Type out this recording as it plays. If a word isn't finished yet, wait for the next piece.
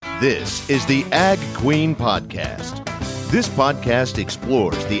This is the Ag Queen Podcast. This podcast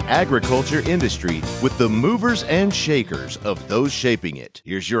explores the agriculture industry with the movers and shakers of those shaping it.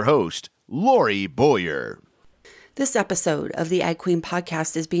 Here's your host, Lori Boyer. This episode of the Ag Queen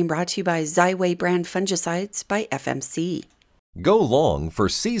Podcast is being brought to you by Xyway brand fungicides by FMC. Go long for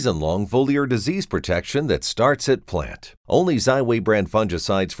season-long foliar disease protection that starts at plant. Only Xyway brand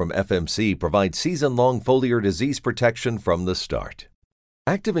fungicides from FMC provide season-long foliar disease protection from the start.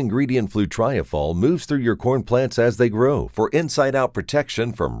 Active ingredient flutriafol moves through your corn plants as they grow for inside-out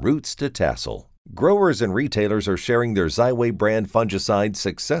protection from roots to tassel. Growers and retailers are sharing their Xyway brand fungicide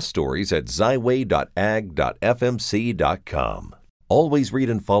success stories at xyway.ag.fmc.com. Always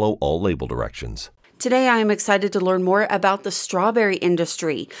read and follow all label directions. Today, I am excited to learn more about the strawberry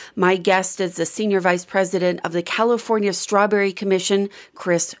industry. My guest is the Senior Vice President of the California Strawberry Commission,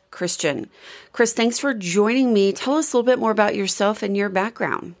 Chris Christian. Chris, thanks for joining me. Tell us a little bit more about yourself and your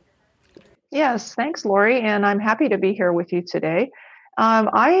background. Yes, thanks, Lori, and I'm happy to be here with you today.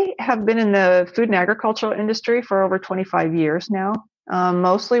 I have been in the food and agricultural industry for over 25 years now,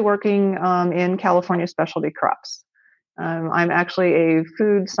 mostly working in California specialty crops. I'm actually a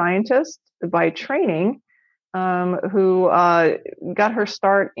food scientist by training, who got her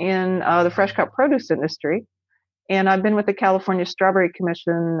start in the fresh cut produce industry. And I've been with the California Strawberry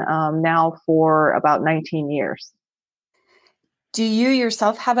Commission now for about 19 years. Do you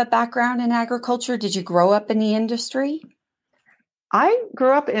yourself have a background in agriculture? Did you grow up in the industry? I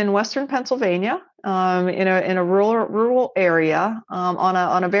grew up in Western Pennsylvania, in a rural area,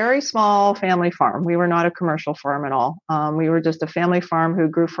 on a very small family farm. We were not a commercial farm at all. We were just a family farm who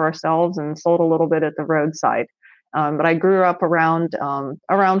grew for ourselves and sold a little bit at the roadside. But I grew up around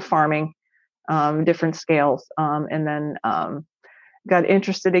farming, different scales, and then got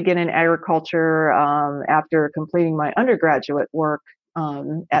interested again in agriculture after completing my undergraduate work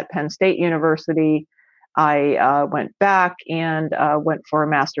at Penn State University. I went back and went for a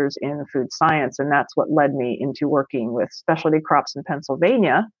master's in food science, and that's what led me into working with specialty crops in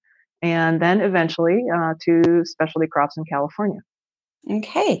Pennsylvania, and then eventually to specialty crops in California.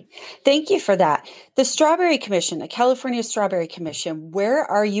 Okay, thank you for that. The Strawberry Commission, the California Strawberry Commission, where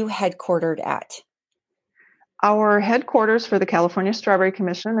are you headquartered at? Our headquarters for the California Strawberry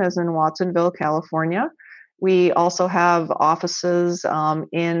Commission is in Watsonville, California. We also have offices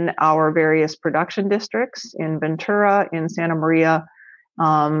in our various production districts in Ventura, in Santa Maria,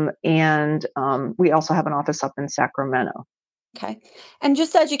 and we also have an office up in Sacramento. Okay. And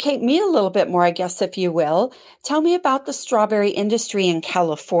just educate me a little bit more, I guess, if you will. Tell me about the strawberry industry in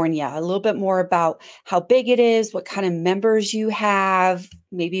California, a little bit more about how big it is, what kind of members you have,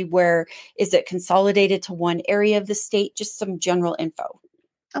 maybe where is it consolidated to one area of the state, just some general info.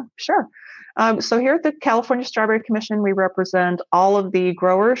 Oh, sure. So here at the California Strawberry Commission, we represent all of the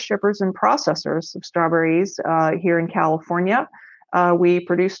growers, shippers, and processors of strawberries here in California. We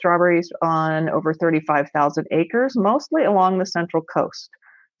produce strawberries on over 35,000 acres, mostly along the Central Coast.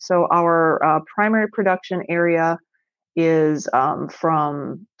 So our primary production area is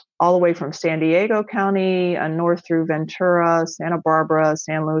from all the way from San Diego County north through Ventura, Santa Barbara,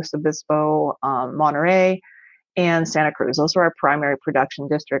 San Luis Obispo, Monterey, and Santa Cruz. Those are our primary production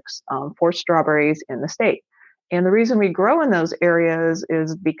districts for strawberries in the state. And the reason we grow in those areas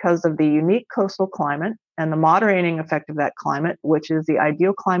is because of the unique coastal climate and the moderating effect of that climate, which is the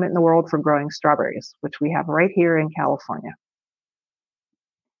ideal climate in the world for growing strawberries, which we have right here in California.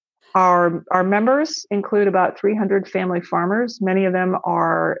 Our members include about 300 family farmers. Many of them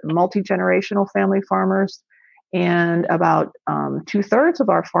are multi-generational family farmers. And about 2/3 of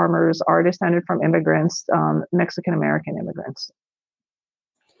our farmers are descended from immigrants, Mexican-American immigrants.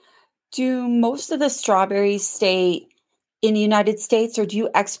 Do most of the strawberries stay in the United States, or do you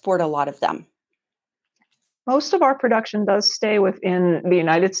export a lot of them? Most of our production does stay within the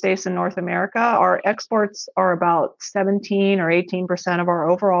United States and North America. Our exports are about 17 or 18% of our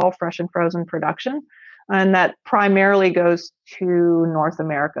overall fresh and frozen production. And that primarily goes to North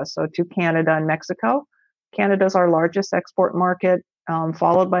America, so to Canada and Mexico. Canada is our largest export market,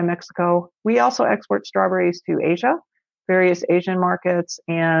 followed by Mexico. We also export strawberries to Asia, various Asian markets,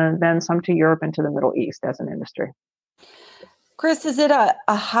 and then some to Europe and to the Middle East as an industry. Chris, is it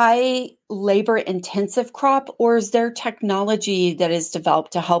a high labor intensive crop, or is there technology that is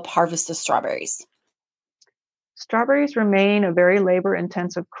developed to help harvest the strawberries? Strawberries remain a very labor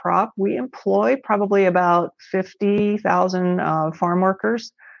intensive crop. We employ probably about 50,000 farm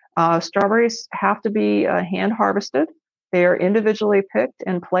workers. Strawberries have to be hand harvested. They are individually picked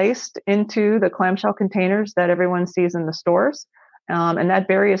and placed into the clamshell containers that everyone sees in the stores. And that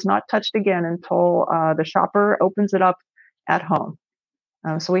berry is not touched again until the shopper opens it up at home.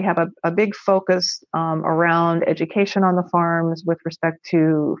 So we have a big focus around education on the farms with respect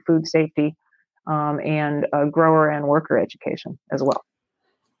to food safety and grower and worker education as well.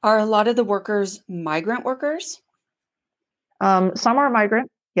 Are a lot of the workers migrant workers? Some are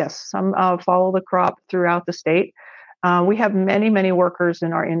migrant, yes. Some follow the crop throughout the state. We have many, many workers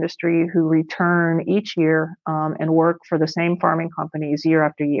in our industry who return each year and work for the same farming companies year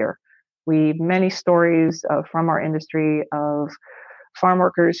after year. We have many stories from our industry of farm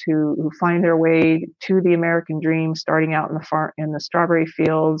workers who find their way to the American dream, starting out in the strawberry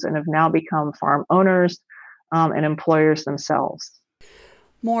fields, and have now become farm owners and employers themselves.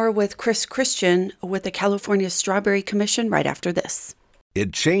 More with Chris Christian with the California Strawberry Commission right after this.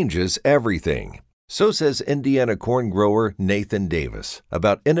 It changes everything. So says Indiana corn grower Nathan Davis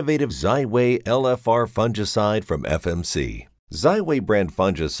about innovative Xyway LFR fungicide from FMC. Xyway brand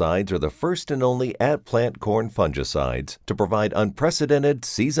fungicides are the first and only at-plant corn fungicides to provide unprecedented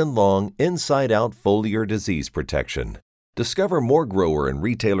season-long inside-out foliar disease protection. Discover more grower and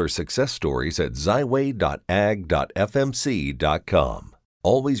retailer success stories at xyway.ag.fmc.com.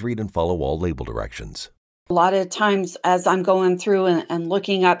 Always read and follow all label directions. A lot of times as I'm going through and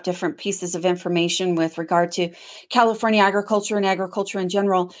looking up different pieces of information with regard to California agriculture and agriculture in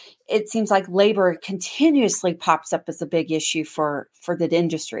general, it seems like labor continuously pops up as a big issue for the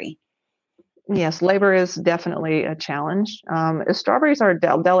industry. Yes, labor is definitely a challenge. Strawberries are a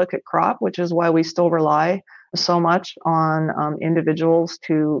delicate crop, which is why we still rely so much on individuals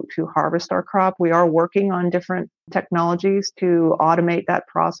to harvest our crop. We are working on different technologies to automate that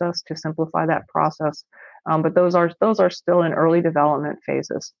process, to simplify that process. But those are still in early development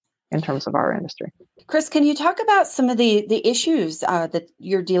phases in terms of our industry. Chris, can you talk about some of the issues that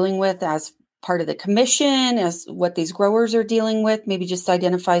you're dealing with as part of the commission, as what these growers are dealing with? Maybe just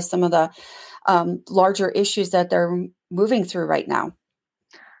identify some of the larger issues that they're moving through right now.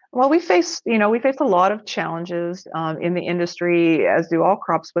 Well, we face a lot of challenges in the industry, as do all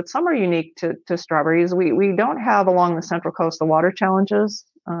crops, but some are unique to strawberries. We don't have along the Central Coast the water challenges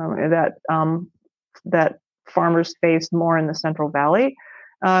that farmers face more in the Central Valley.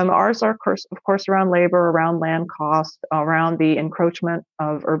 Ours are, of course, around labor, around land cost, around the encroachment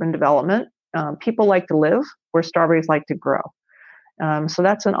of urban development. People like to live where strawberries like to grow. So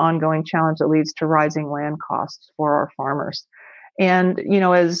that's an ongoing challenge that leads to rising land costs for our farmers. And,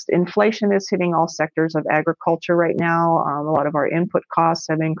 as inflation is hitting all sectors of agriculture right now, a lot of our input costs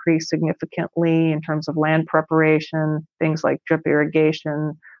have increased significantly in terms of land preparation, things like drip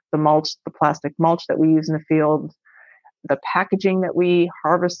irrigation, the mulch, the plastic mulch that we use in the field, the packaging that we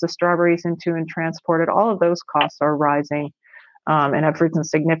harvest the strawberries into and transport it. All of those costs are rising and have risen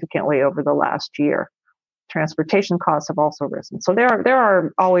significantly over the last year. Transportation costs have also risen. So there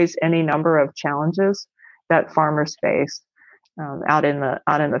are always any number of challenges that farmers face out in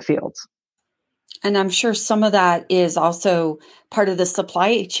the fields. And I'm sure some of that is also part of the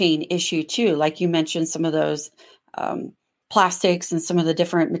supply chain issue too. Like you mentioned, some of those plastics and some of the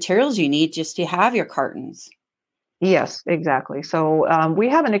different materials you need just to have your cartons. Yes, exactly. So we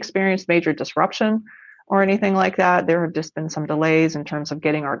haven't experienced major disruption or anything like that. There have just been some delays in terms of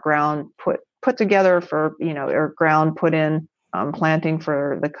getting our ground put together for, or ground put in planting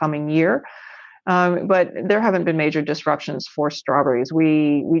for the coming year. But there haven't been major disruptions for strawberries.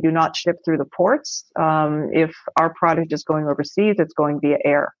 We do not ship through the ports. If our product is going overseas, it's going via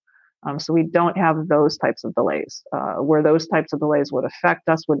air. So we don't have those types of delays. Where those types of delays would affect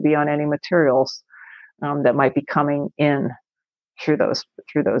us would be on any materials that might be coming in through those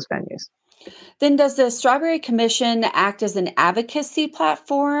venues. Then does the Strawberry Commission act as an advocacy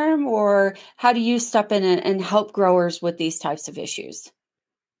platform, or how do you step in and help growers with these types of issues?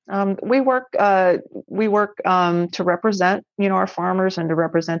 We work to represent, our farmers and to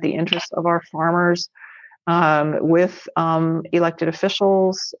represent the interests of our farmers with elected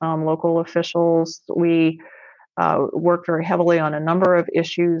officials, local officials. We work very heavily on a number of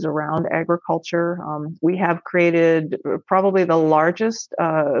issues around agriculture. We have created probably the largest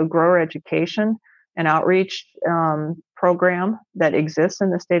grower education and outreach program that exists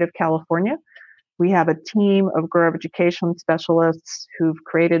in the state of California. We have a team of grower education specialists who've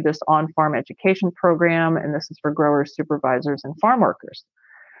created this on-farm education program, and this is for growers, supervisors, and farm workers.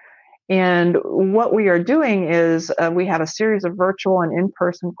 And what we are doing is we have a series of virtual and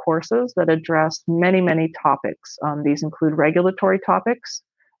in-person courses that address many, many topics. These include regulatory topics,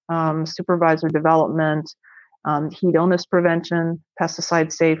 supervisor development, heat illness prevention,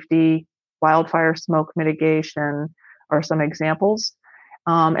 pesticide safety, wildfire smoke mitigation are some examples.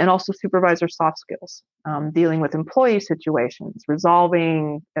 And also supervisor soft skills, dealing with employee situations,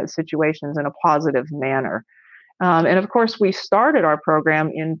 resolving situations in a positive manner. And of course, we started our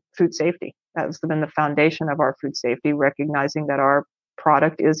program in food safety. That's been the foundation of our food safety, recognizing that our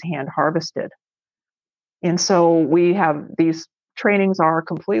product is hand harvested. And so we have these trainings are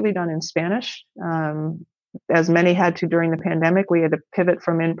completely done in Spanish. As many had to during the pandemic, we had to pivot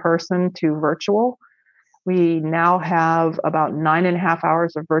from in-person to virtual. We now have about 9.5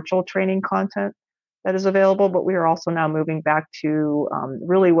 hours of virtual training content that is available, but we are also now moving back to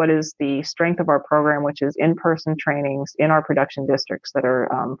really what is the strength of our program, which is in-person trainings in our production districts that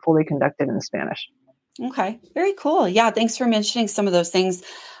are fully conducted in Spanish. Okay, very cool. Yeah, thanks for mentioning some of those things.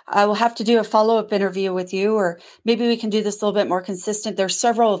 I will have to do a follow-up interview with you, or maybe we can do this a little bit more consistent. There's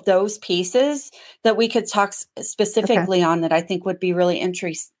several of those pieces that we could talk specifically on that I think would be really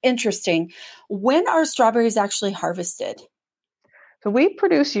interesting. When are strawberries actually harvested? So we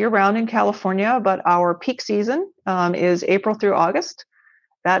produce year-round in California, but our peak season is April through August.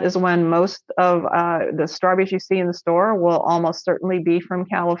 That is when most of the strawberries you see in the store will almost certainly be from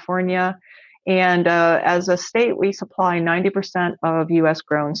California. And as a state, we supply 90% of U.S.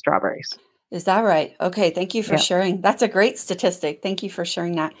 grown strawberries. Is that right? Okay, thank you for sharing. That's a great statistic. Thank you for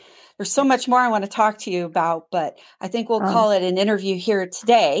sharing that. There's so much more I want to talk to you about, but I think we'll call it an interview here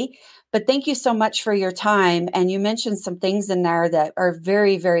today. But thank you so much for your time. And you mentioned some things in there that are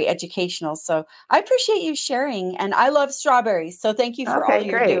very, very educational. So I appreciate you sharing. And I love strawberries. So thank you for all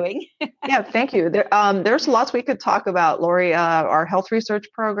you're doing. Yeah, thank you. There's lots we could talk about, Lori. Our health research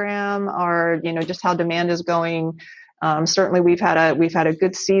program, our just how demand is going. Certainly, we've had a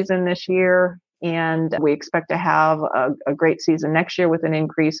good season this year, and we expect to have a great season next year with an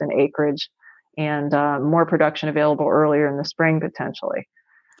increase in acreage and more production available earlier in the spring potentially.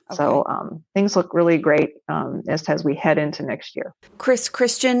 Okay. So things look really great as we head into next year. Chris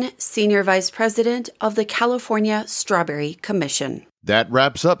Christian, Senior Vice President of the California Strawberry Commission. That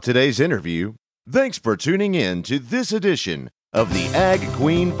wraps up today's interview. Thanks for tuning in to this edition of the Ag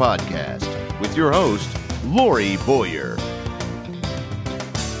Queen Podcast with your host, Lori Boyer.